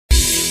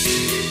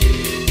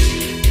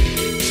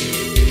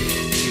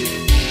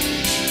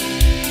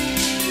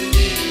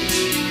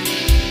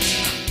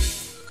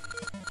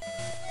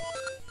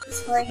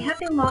playing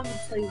happy along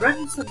until you run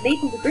into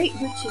Mabel the Great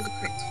Witch's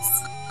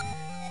apprentice.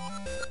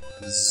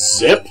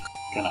 Zip?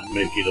 Can I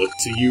make it up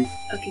to you?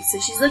 Okay, so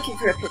she's looking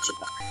for a picture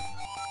book.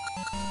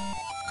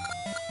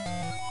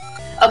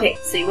 Okay,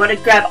 so you want to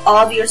grab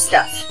all of your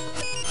stuff.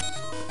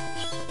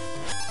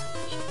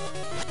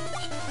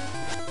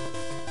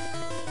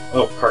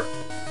 Oh, cart.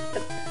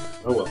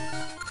 Oh well.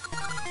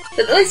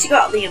 But at least you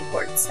got all the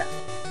important stuff.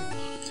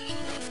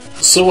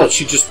 So what,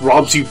 she just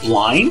robs you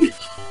blind?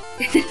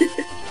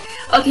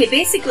 Okay,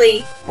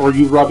 basically... Or are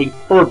you robbing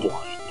her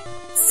blind?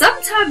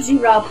 Sometimes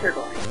you rob her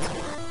blind.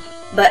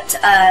 But,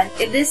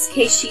 in this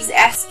case, she's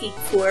asking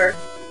for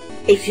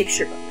a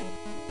picture book.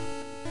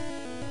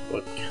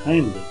 What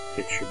kind of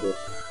picture book?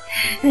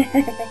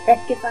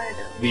 Heck if I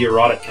know. The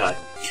erotic kind.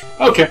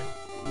 Okay.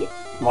 Yep.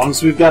 As long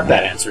as we've got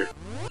that answered.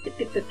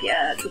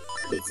 Yeah,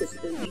 places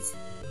of movies.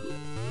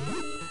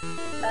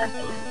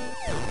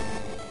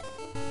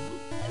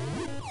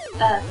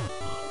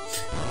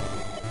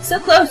 So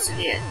close to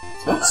the end.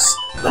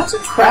 That's a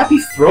crappy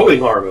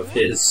throwing arm of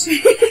his.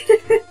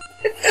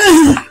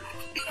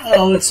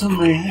 Oh, it's on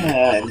my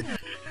head.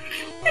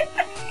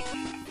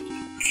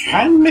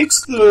 Kind of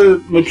makes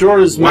the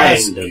Majora's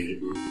Mask.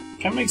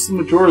 Kind of makes the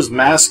Majora's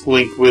Mask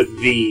link with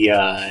the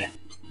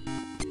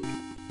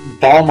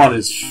balm on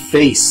his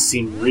face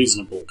seem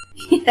reasonable.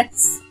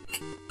 Yes.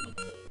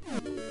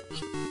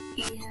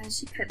 Yeah,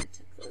 she kind of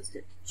took those,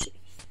 didn't she?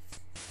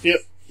 Yep,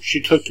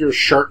 she took your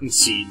Sharton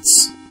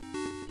seeds.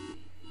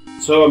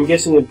 So I'm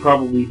guessing it'd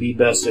probably be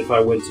best if I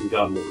went and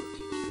got more.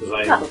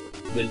 Because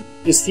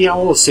Is the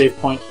owl a save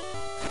point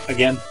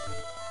again?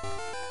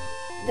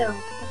 No, I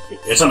don't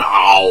think so. It's an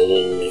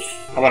owl.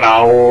 I'm an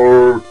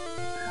owl.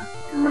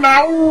 I'm an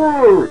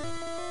owl.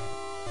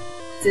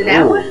 It's an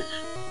hour? At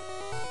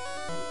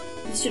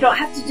least you don't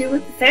have to deal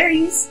with the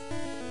fairies.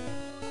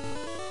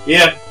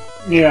 Yeah.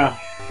 Yeah.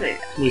 Yeah.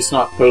 At least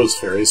not those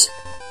fairies.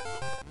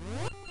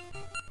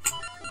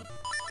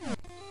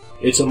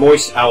 It's a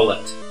moist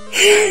owlet.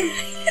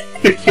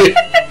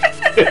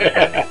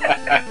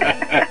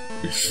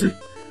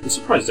 I'm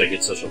surprised I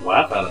get such a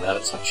laugh out of that.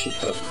 It's actually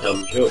kind of a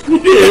dumb joke.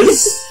 It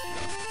is.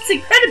 It's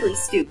incredibly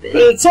stupid.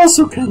 But it's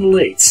also kind of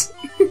late.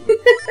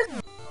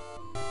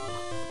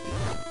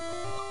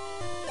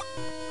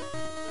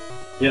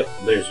 Yep,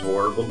 there's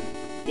more of them.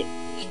 Yep.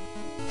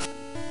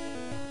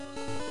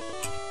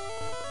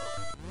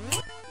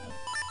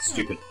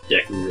 Stupid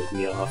Deku ripped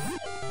me off.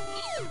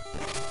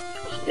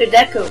 They're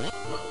Deco.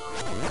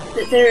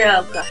 They're,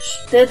 oh gosh,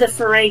 they're the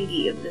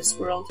Ferengi of this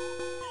world.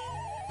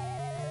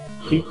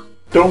 You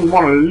don't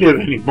want to live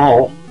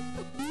anymore.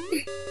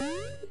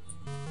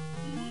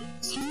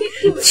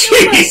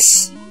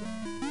 Jeez!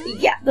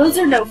 Yeah, those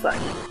are no fun.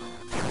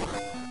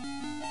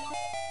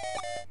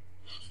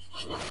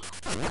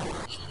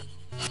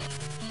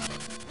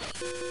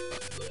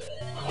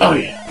 Oh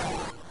yeah.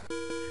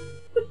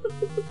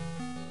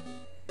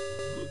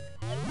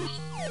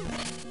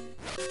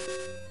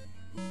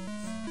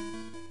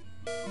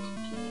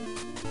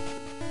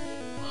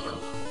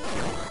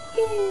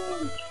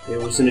 There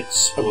was an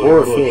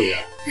explosion.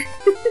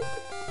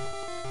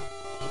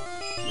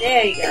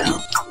 There you go.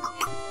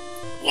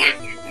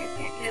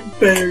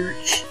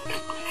 Birch.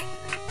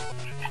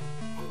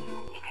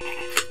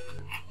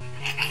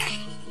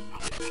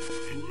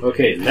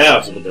 Okay, now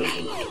to the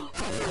dungeon.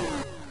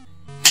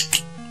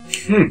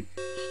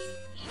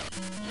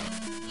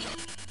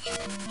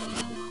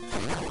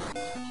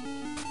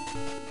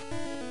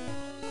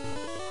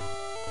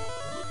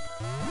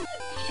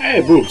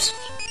 Hey, boobs.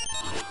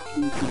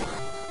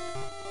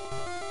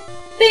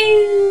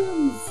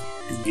 Boom!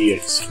 The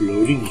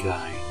exploding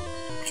guy.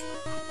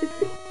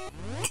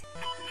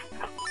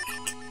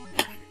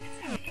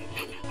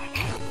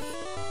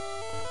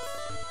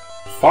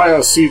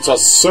 Fire seeds are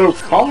so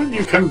common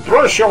you can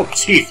brush your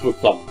teeth with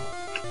them.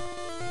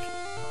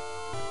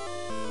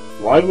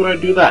 Why would I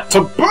do that?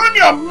 To burn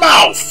your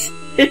mouth!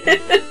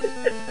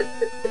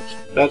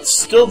 That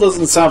still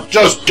doesn't sound...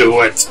 Just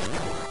do it!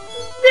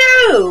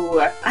 No!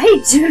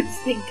 I don't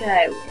think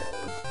I will.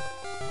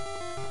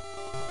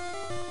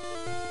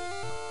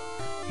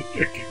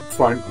 I can't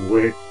find a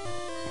way.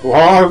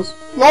 Laws!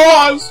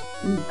 Laws!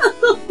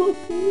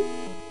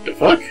 The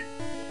fuck?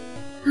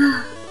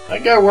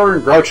 That guy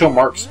wearing Groucho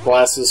Marx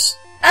glasses.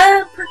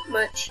 Pretty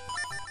much.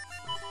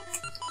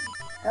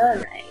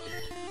 Alright.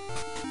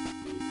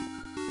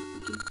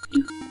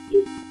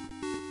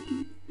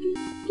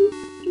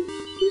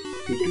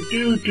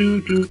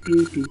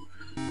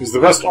 He's the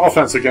best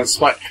offense against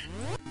Spike.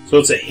 So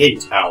it's a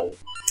hint owl.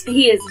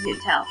 He is a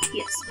hint owl,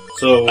 yes.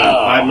 So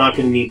I'm not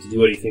going to need to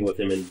do anything with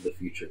him in the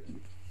future.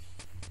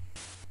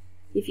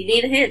 If you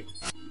need a hint.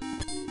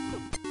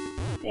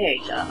 There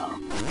you go.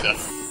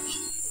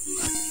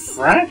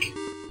 Frank?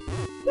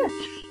 Yeah.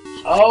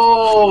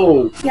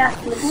 Oh! Yeah,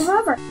 flip him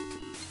over.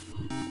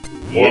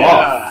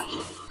 Yeah.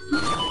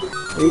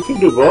 We can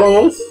do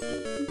both.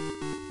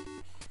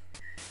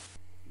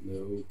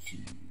 No.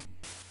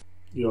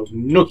 Your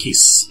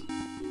nookies.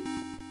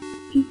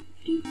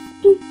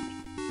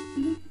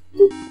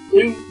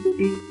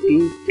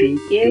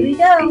 Here we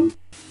go.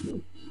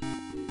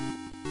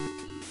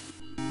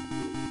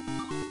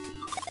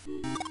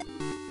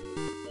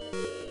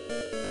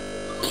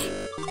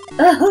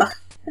 Ugh.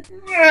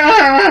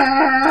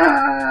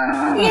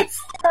 It's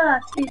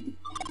spotted.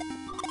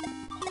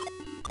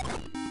 I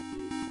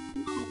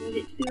need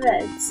it to be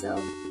red, so.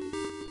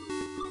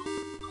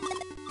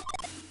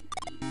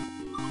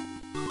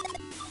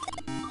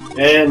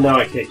 And now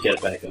I can't get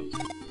it back up.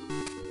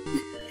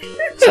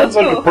 Sounds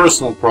like a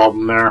personal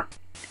problem there.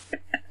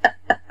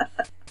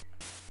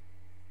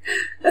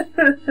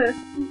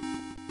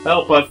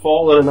 Help, I've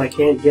fallen and I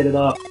can't get it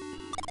up.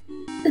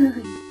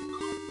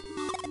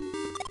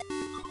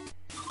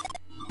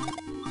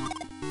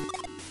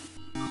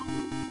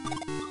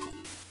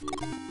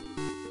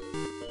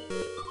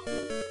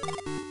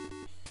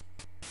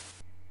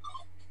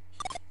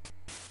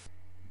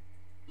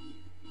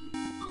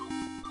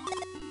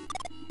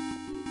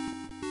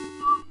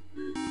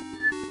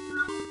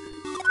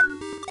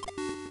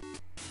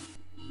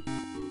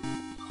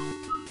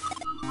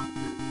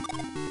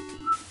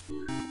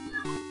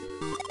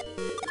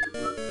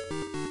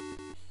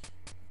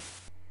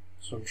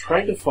 So I'm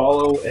trying to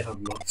follow and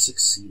I'm not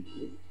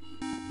succeeding.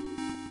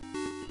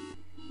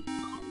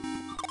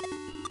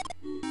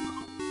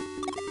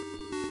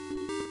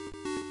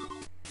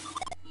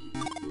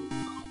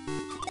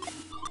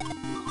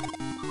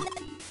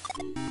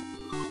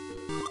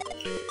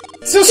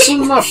 This is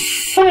the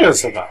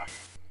fires of that.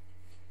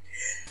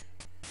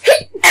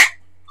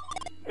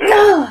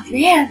 Oh,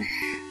 man.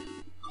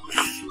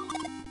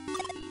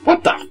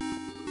 What the?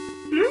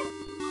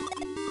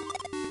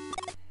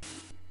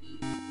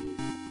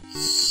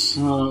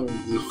 So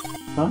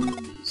fun.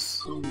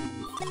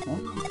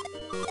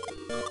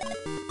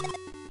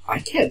 I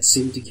can't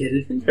seem to get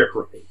it in there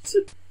right.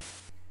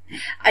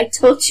 I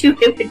told you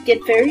it would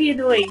get very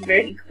annoying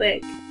very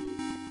quick.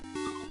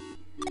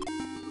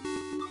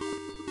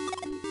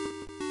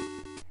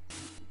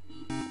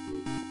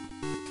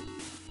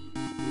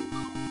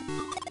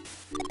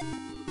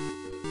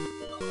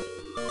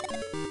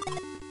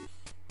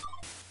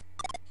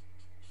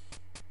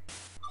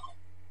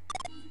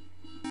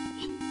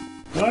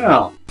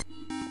 Well,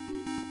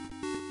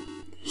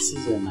 this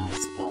is a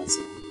nice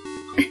puzzle.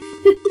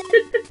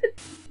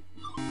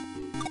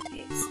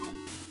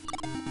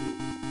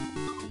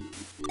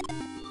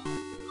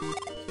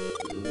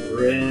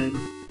 Red,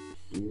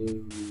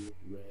 blue,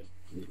 red, blue, red.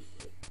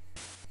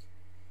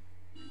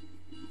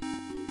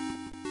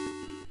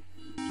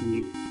 Can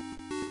you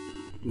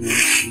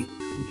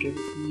get it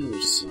from the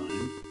other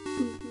side?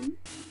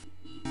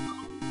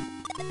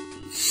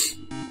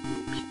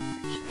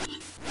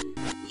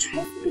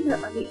 Try putting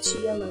it on each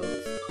yellow.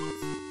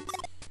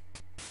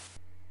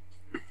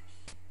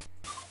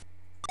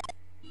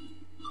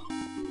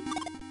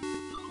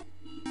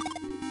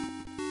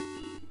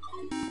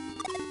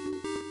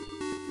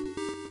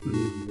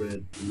 Blue,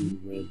 red, blue,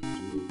 red,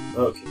 blue.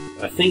 Okay,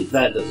 I think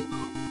that does it.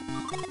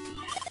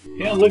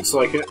 Yeah, it looks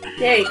like it.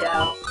 There you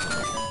go.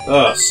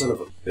 Oh, son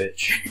of a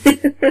bitch.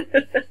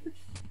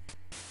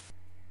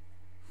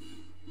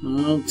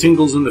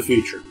 Tingles in the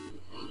future.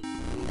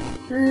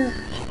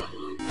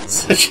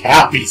 Such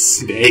happy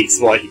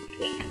snakes, like.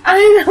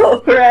 I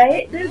know,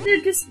 right?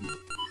 They're just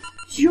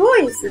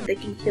joys that they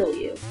can kill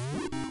you.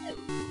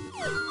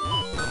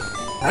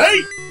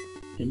 Hey!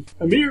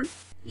 I'm here.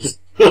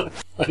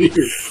 I'm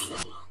here.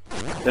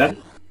 That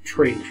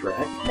train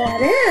track.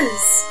 That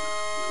is.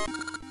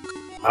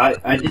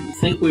 I didn't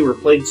think we were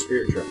playing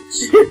Spirit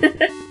Tracks.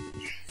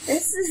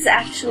 This is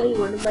actually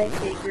one of my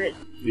favorite.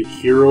 The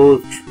hero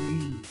of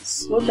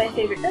trains. One of my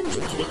favorite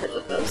dungeons because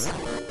of those.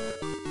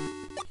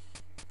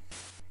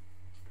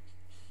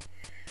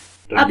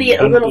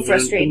 Albeit a little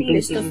frustrating,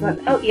 they're still fun.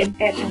 Oh, yeah,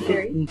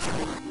 anti-fairy.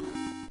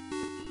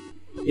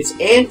 It's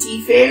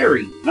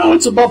anti-fairy. No,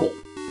 it's a bubble.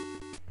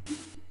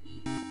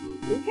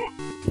 Okay.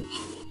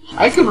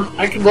 I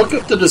can look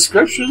up the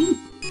description.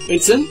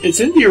 It's in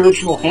the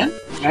original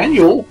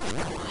manual.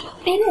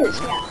 It is,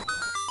 yeah.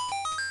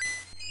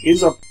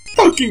 It's a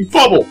fucking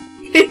bubble.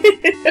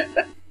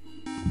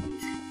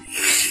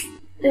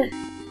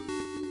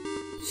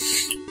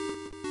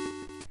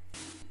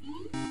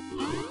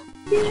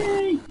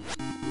 Yay!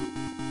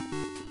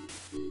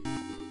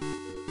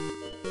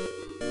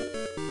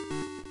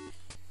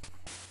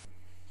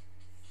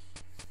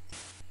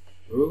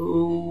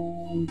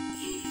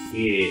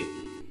 Okay.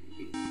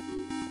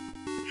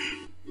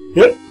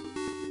 Yep.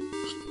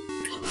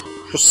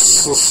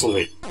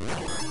 Precisely.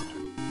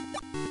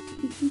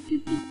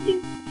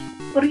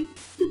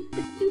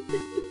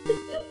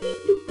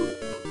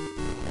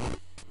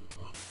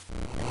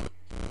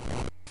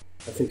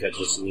 I think I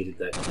just needed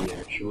that key,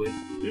 actually.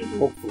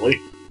 Hopefully.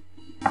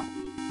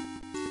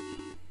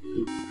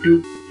 Do,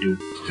 do,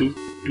 do,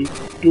 do,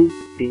 do,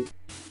 do.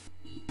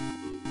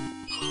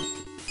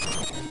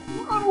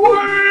 Run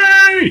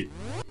away!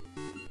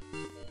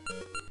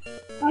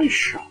 I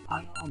shot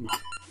my arm.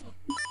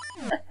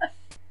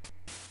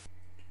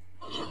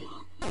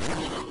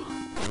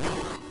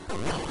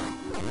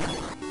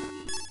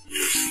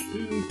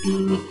 Do,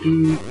 do,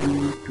 do,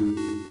 do, do.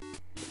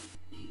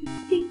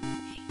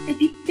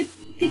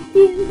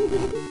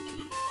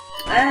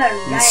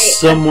 Alright.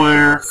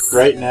 Somewhere,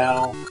 right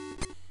now,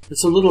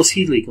 there's a little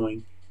Healy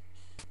going.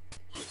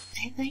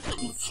 I like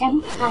the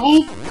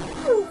senpai.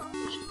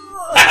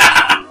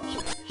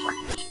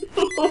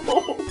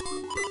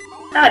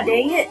 Ah,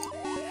 dang it.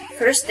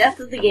 First death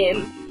of the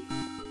game.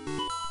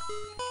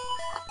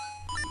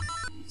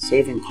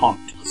 Save and count.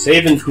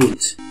 Save and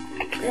Kunt.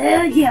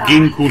 Yeah.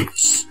 Game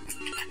Kunts.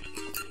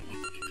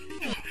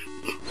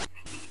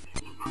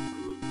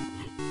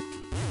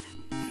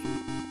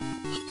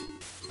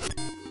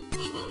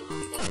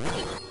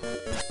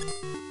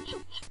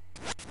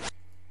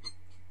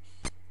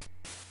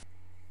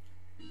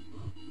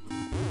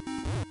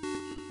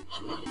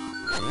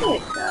 There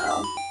you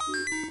go.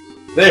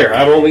 There,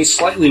 I'm only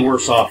slightly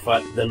worse off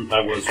than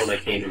I was when I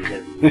came in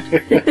here.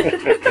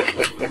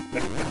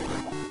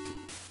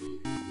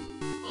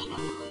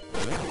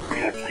 We're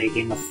gonna play a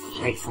game of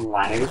Snakes and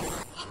Ladders.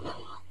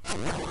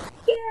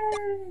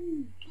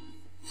 Yay!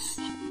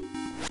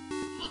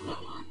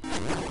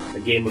 A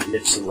game of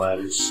Nips and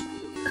Ladders.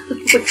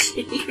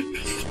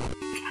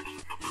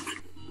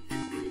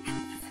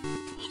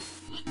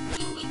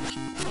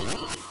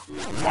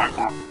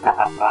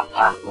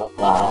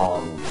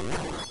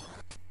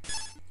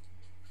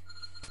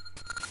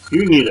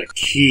 You need a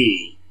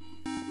key.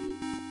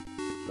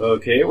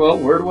 Okay, well,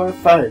 where do I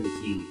find the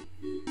key?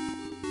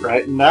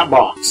 Right in that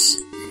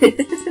box. But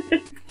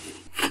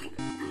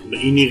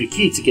you need a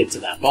key to get to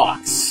that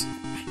box.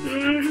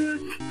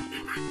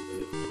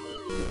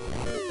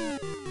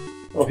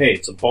 Oh, hey,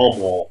 it's a bomb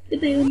wall.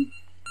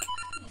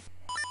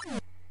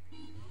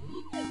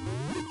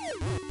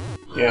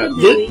 Yeah,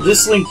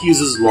 this Link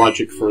uses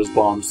logic for his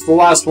bombs. The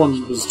last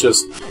one was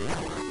just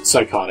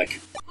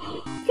psychotic.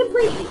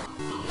 Completely.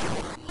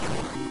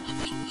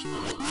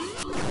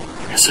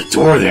 There's a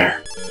door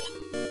there.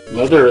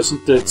 No, there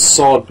isn't. It's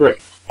solid brick.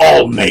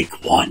 I'll make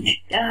one.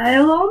 I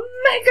will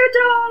make a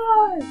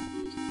door!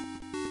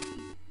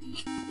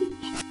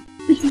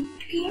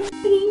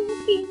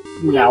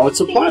 Now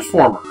it's a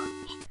platformer.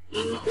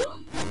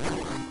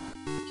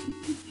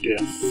 The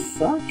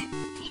fuck?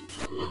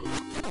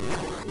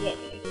 Yeah.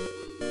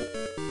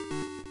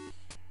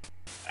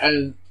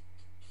 And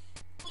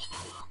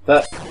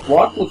that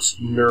block looks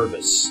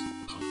nervous.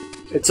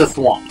 It's a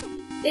thwomp.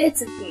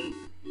 It's a thing.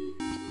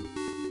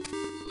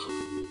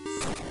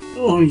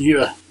 Oh,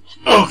 yeah.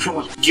 Oh, come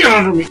on. Get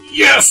under me.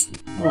 Yes!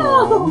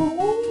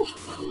 Oh.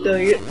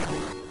 Dang it.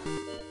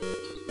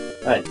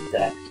 I did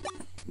that.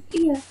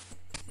 Yeah.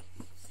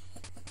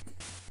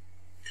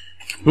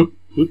 Where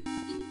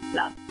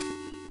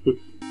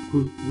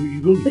are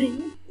you going?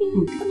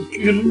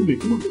 Get under me.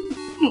 Come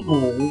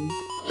on.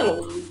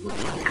 Oh.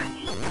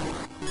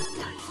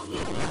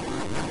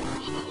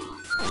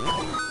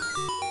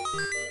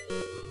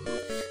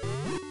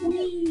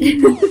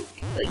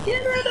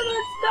 Get rid of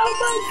it,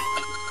 Starbucks!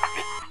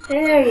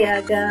 There you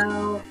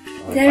go.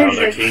 I There's found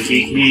your a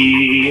kinky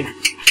key.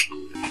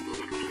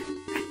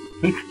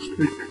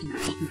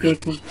 You gotta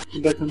come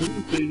back under me.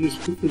 They just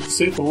put the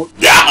safe on.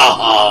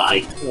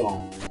 Die!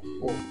 Oh.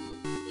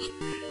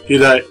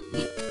 Did I?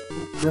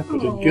 Crap, I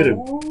didn't get him.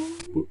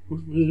 Where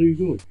are you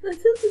going? I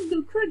felt him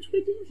go crunch,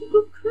 but didn't he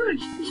go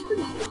crunch?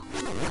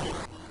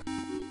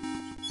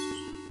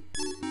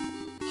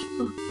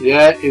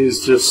 That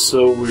is just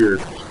so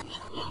weird.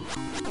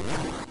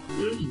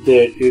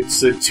 That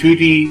it's a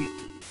 2D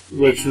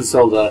Legend of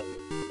Zelda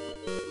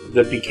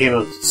that became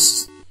a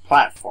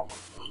platformer.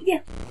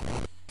 Yeah.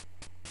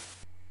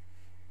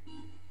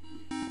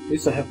 At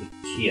least I have the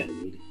key I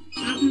need.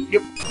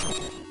 Yep.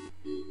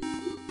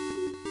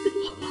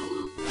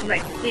 My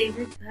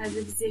favorite part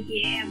of the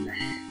game.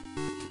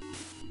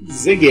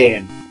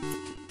 Ziggin.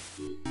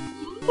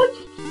 What?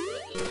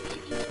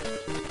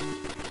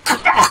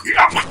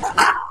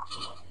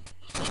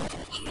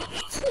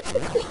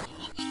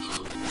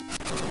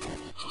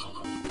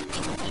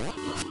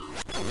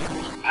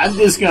 I'm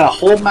just gonna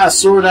hold my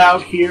sword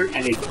out here,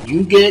 and if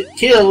you get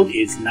killed,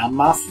 it's not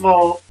my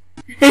fault.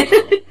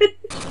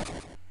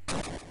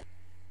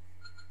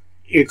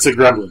 It's a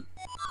gremlin.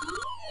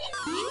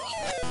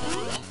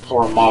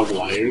 Or a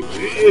mogwai.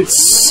 It's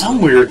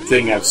some weird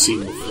thing I've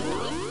seen before.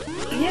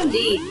 Yeah,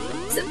 indeed.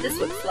 Except this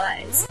one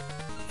flies.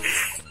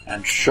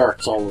 And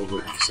sharks all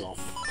over himself.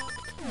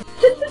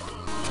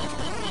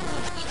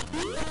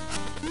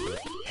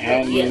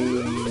 And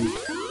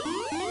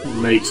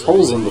makes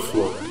holes in the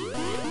floor.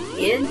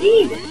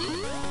 Indeed.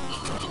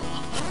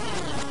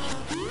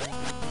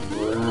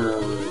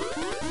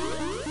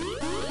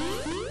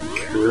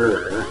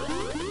 Sure.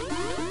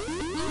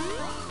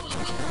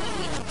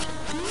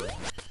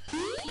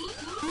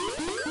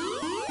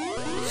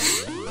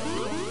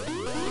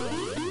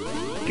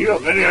 Do you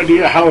have any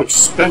idea how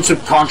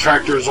expensive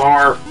contractors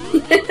are?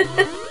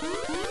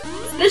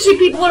 Especially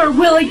people who are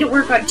willing to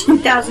work on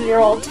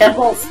 2,000-year-old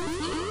temples.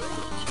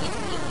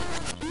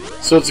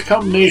 So it's a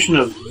combination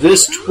of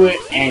this twit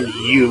and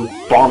you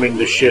bombing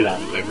the shit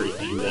out of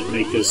everything that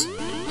make this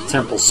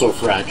temple so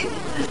fragile.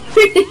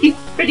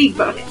 Pretty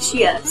much,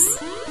 yes.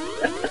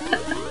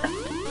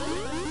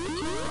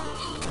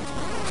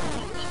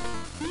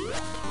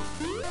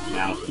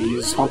 Now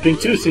he's humping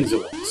two things at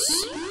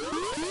once.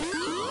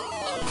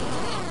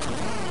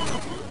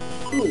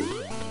 Ooh.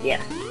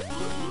 Yeah.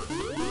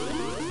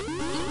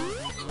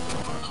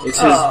 It's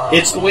his.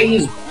 It's the way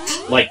he's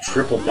like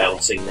triple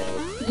bouncing now.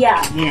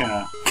 Yeah.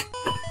 Yeah.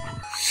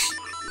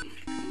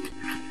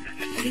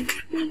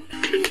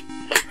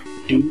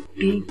 Do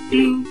do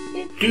do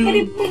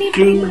do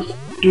do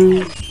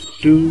do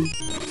do.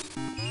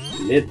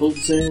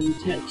 Nipples and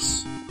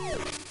tits.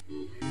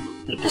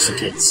 Nipples and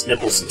tits.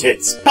 Nipples and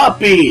tits.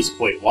 Puppies.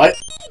 Wait, what?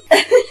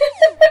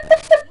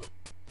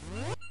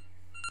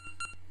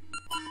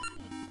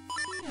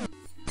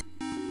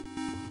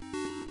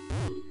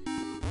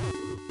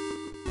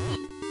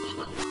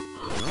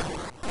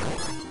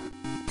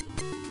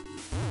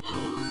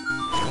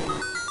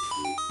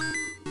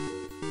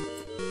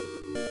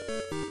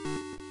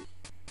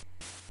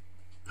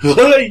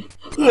 Hi!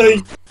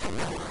 Hi!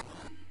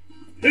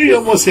 Hey, I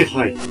want to say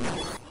hi.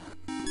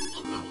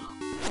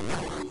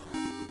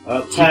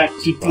 Attack.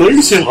 Let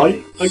me say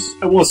hi.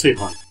 I want to say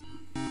hi.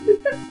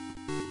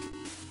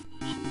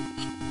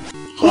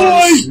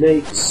 Hi!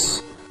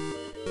 Snakes.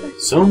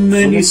 So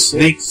many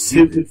snakes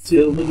have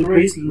filled the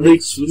great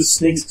lakes with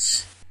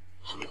snakes.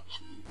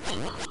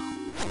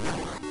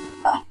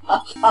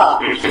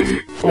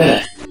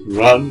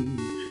 Run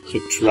to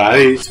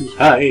try to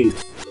hide.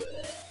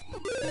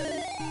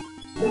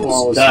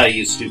 Oh, die,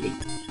 you stupid.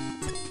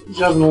 He's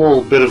having a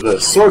little bit of a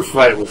sword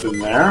fight with him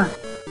there.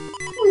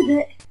 With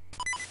it.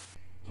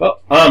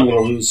 Well, I'm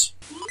gonna lose.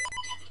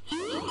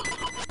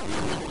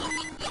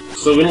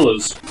 Still gonna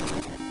lose.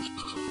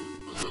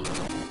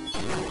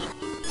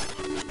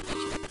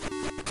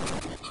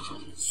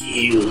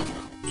 Heal.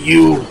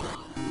 You.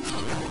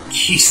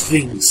 These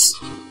things.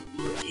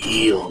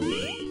 Heal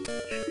me.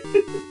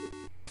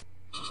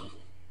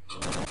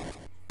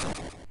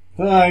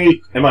 Hi.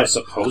 Am I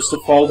supposed to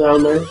fall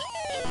down there?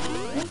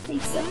 I don't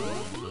think so.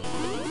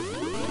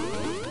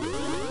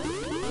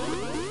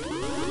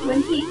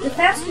 The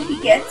faster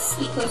he gets,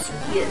 the closer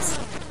he is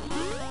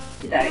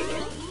to dying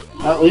again.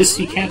 At least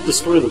he can't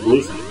destroy the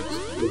blue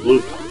things. The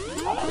blue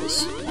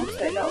tiles. That's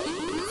what I know.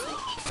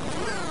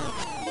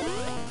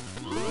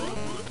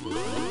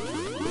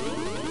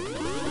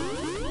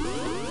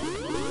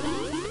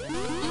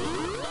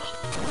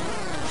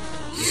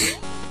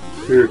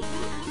 Here.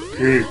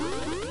 Here.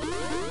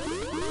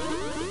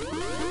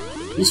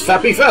 He's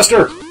fapping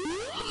faster!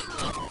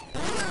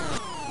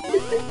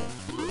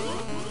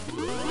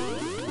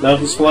 Now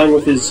he's flying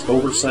with his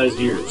oversized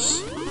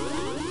ears.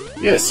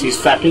 Yes, he's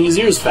fapping his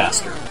ears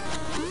faster.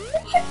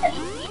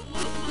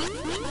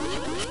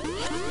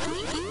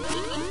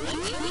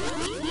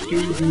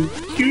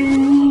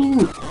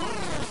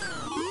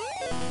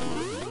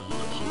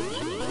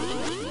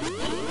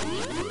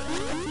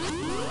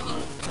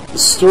 The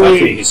story.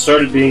 Okay, he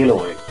started being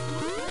annoying.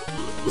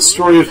 The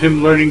story of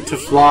him learning to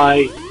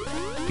fly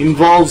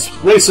involves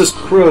racist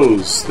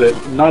crows that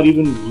not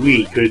even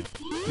we could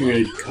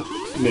mimic.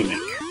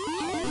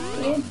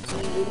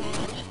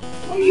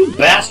 Oh, you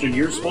bastard!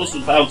 You're supposed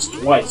to bounce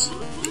twice.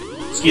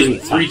 Excuse me,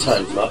 3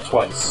 times, not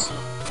twice.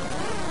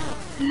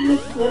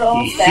 Good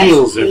old He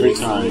heals every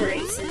fashioned time.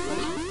 racism.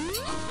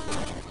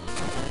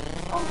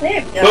 Oh,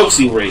 there we go.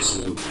 Folksy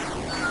racism.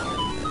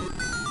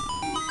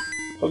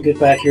 I'll get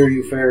back here,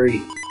 you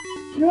fairy.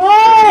 No!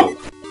 I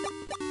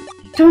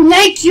don't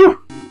like you!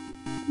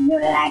 You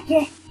like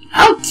it?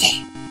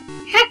 Okay.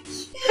 How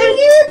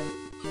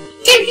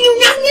do you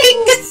not like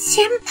the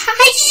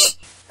senpai?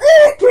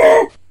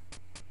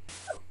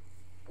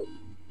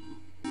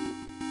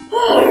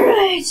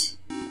 Alright.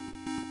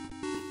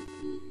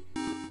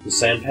 The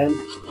sampan?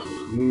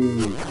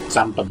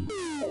 Something.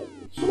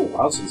 It's been a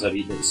while since I've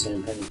eaten a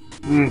sampan.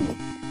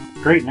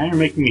 Great, now you're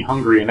making me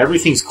hungry, and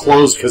everything's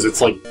closed because it's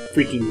like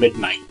freaking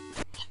midnight.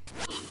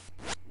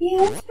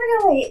 Yeah, it's pretty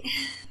late.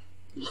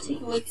 Let's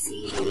take a look,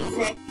 see the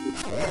exact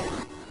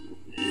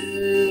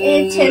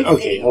and 10.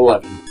 Okay,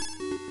 11.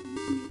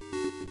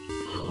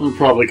 We'll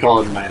probably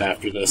call it a night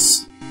after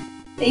this.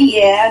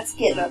 Yeah, it's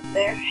getting up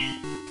there.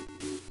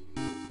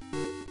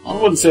 I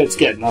wouldn't say it's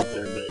getting up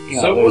there, but you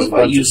know, So there's what if I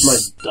a bunch use of my-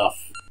 stuff.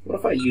 What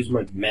if I use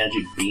my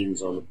magic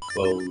beans on the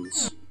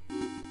bones?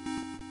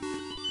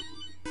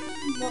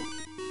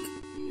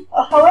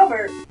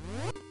 However, if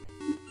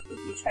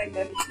you try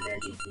magic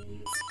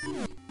beans,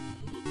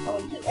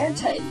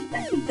 I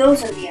think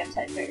those are the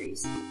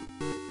anti-fairies.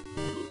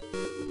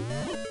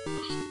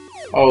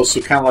 Oh,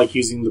 so kind of like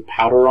using the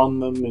powder on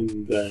them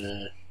and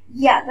the...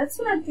 Yeah, that's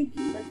what I'm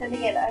thinking, but then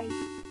again, I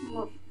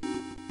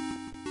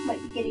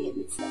might be getting it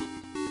mixed up.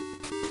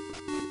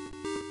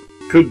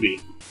 Could be.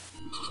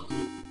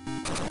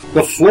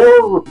 The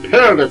floor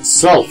repaired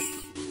itself.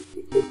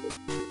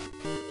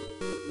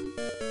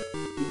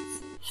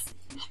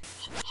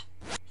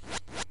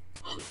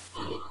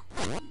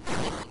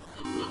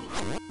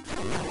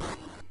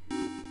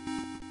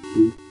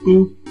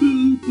 Boop,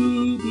 boop,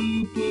 boop,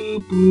 boop,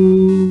 boop,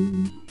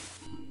 boop.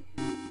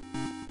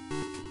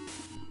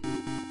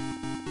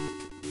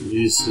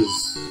 This is...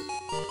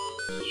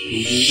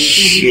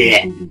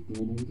 shit.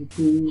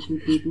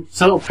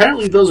 So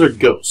apparently those are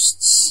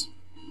ghosts.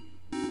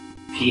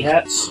 Pea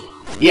hats?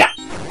 Yeah.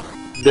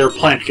 They're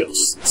plant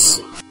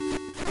ghosts.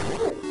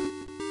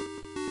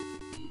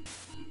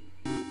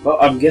 Well,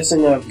 I'm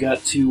guessing I've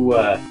got to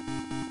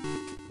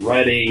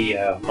ride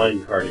a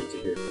minecart into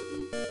here.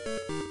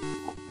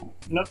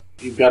 Nope,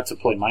 you've got to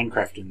play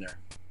Minecraft in there.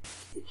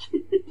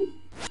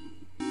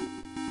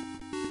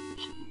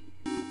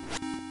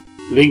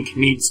 Link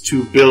needs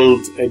to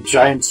build a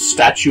giant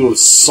statue of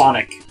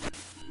Sonic.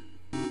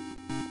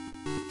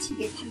 To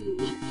get to...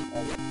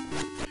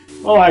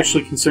 Well,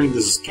 actually, considering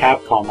this is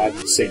Capcom, I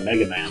would say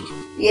Mega Man.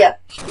 Yeah.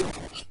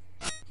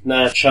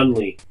 Nah,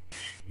 Chun-Li.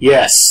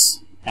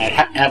 Yes,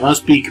 and that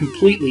must be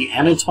completely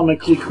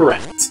anatomically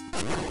correct.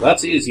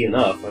 That's easy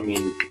enough. I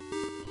mean,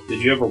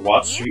 did you ever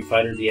watch Street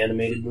Fighter, the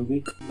animated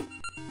movie?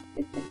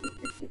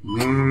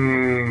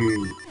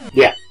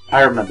 Yeah,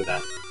 I remember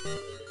that.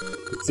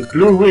 It's a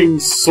blue wing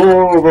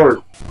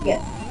sword.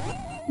 Yeah.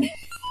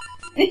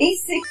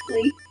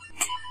 Basically,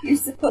 you're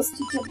supposed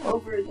to jump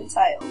over the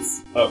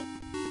tiles. Oh.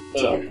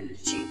 To get them to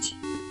change.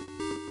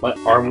 My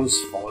arm was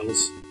falling.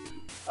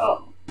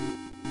 Oh.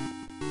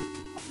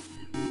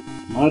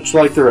 Much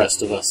like the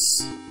rest of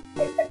us.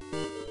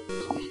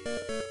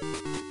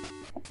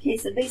 Okay,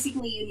 so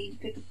basically you need to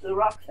pick up the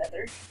rock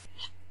feather.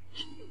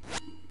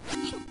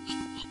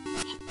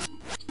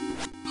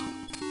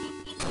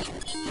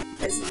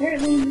 Because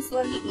apparently in this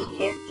one you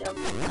can't jump.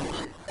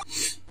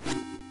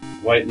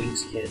 White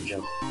Links can't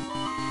jump.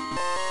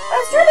 I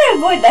was trying to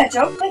avoid that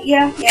jump, but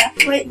yeah,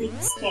 white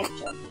links can't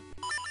jump.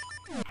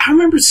 I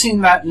remember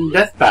seeing that in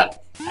Death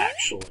Battle,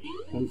 actually.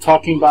 I'm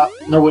talking about...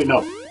 No, wait,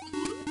 no.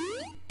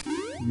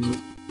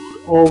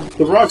 Well,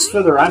 the Rock's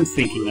Feather I'm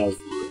thinking of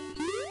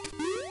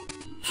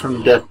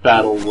from Death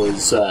Battle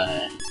was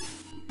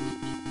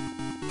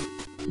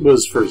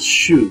for his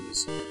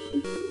shoes.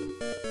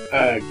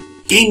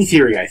 Game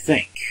Theory, I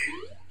think.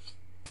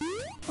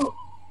 Oh.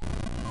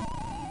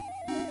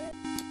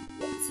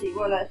 Let's see,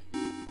 wanna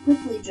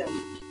quickly jump.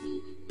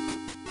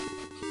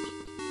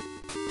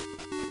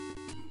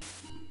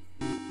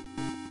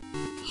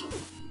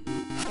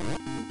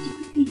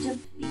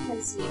 Jump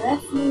because that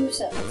floor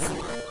sucks.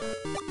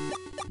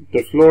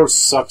 The floor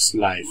sucks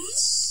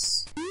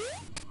lives.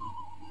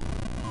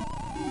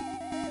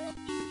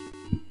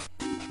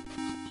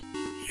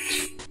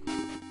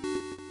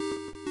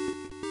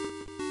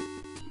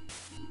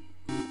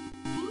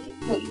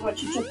 No, you want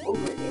to jump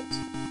over it.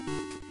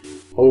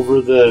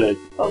 Over the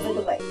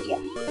way, yeah.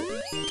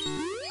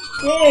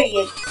 There you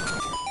go.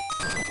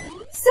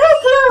 So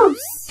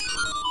close!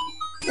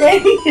 There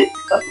you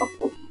go.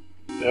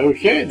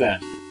 Okay, then.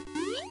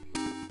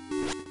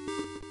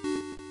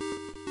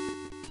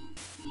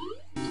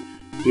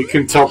 We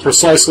can tell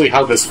precisely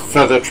how this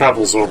feather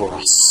travels over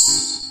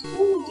us.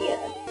 Oh, yeah.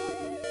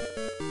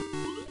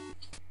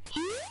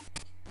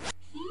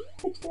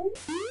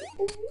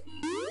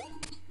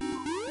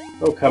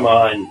 Oh, come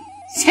on.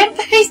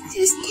 Senpai's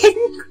just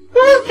getting cooler.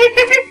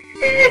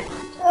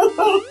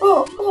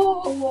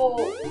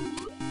 Oh,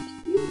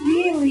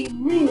 you really.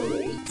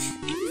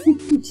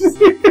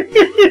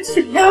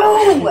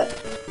 No!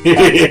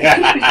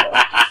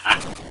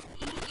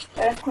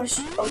 And of course,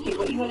 okay,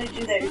 what you want to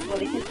do there is you want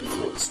to hit the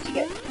switch to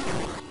get.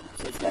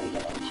 So it's got to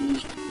get on two.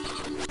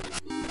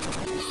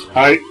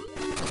 Hi.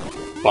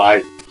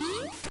 Bye.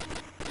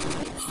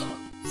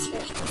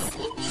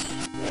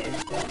 There you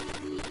go.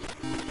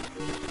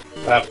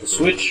 Tap the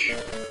switch.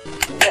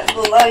 That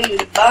will allow you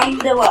to bomb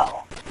the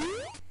wall.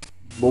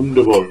 Boom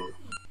de bol.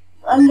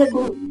 On the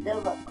boom, the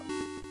wall.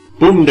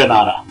 Boom de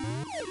nada.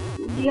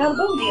 Boom-diada,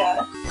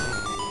 boom-diada.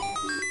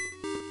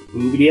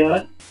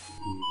 Boom-diada?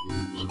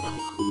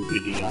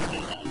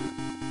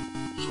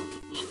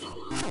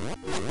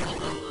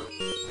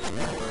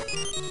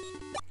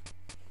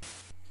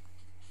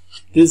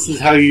 This is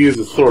how you use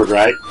a sword,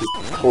 right?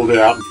 Just hold it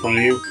out in front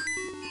of you.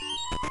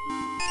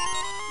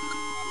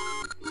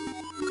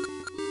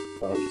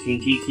 Found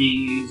kinky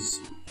keys.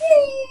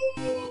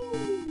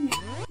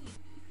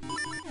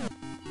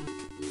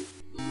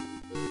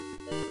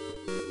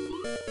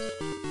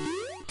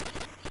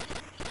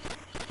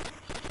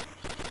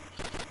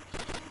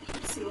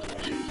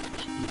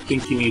 I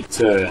think you need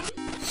to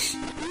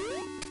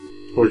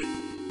push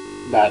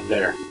that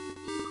there.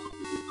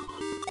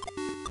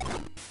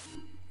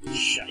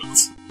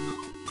 Shite.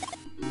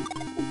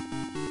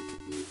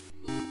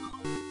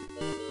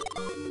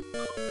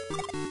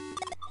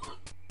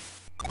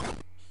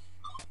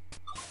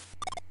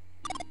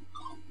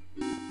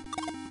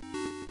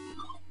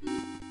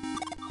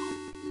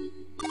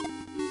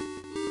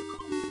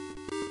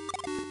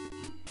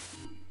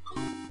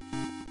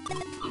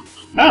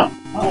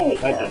 Oh,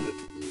 that did it.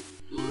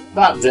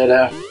 That did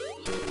it.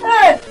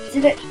 Ah,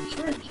 did it.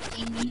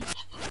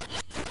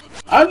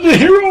 I'm the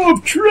hero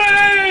of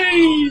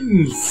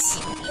trains!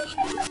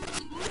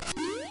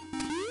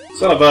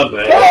 Son of a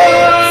bitch.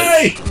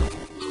 Why?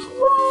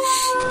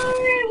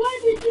 Why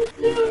did you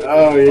do it?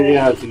 Oh, you're gonna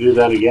have to do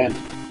that again.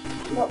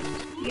 No,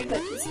 you're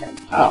good this time.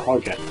 Oh,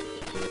 okay.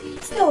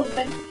 Still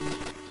open.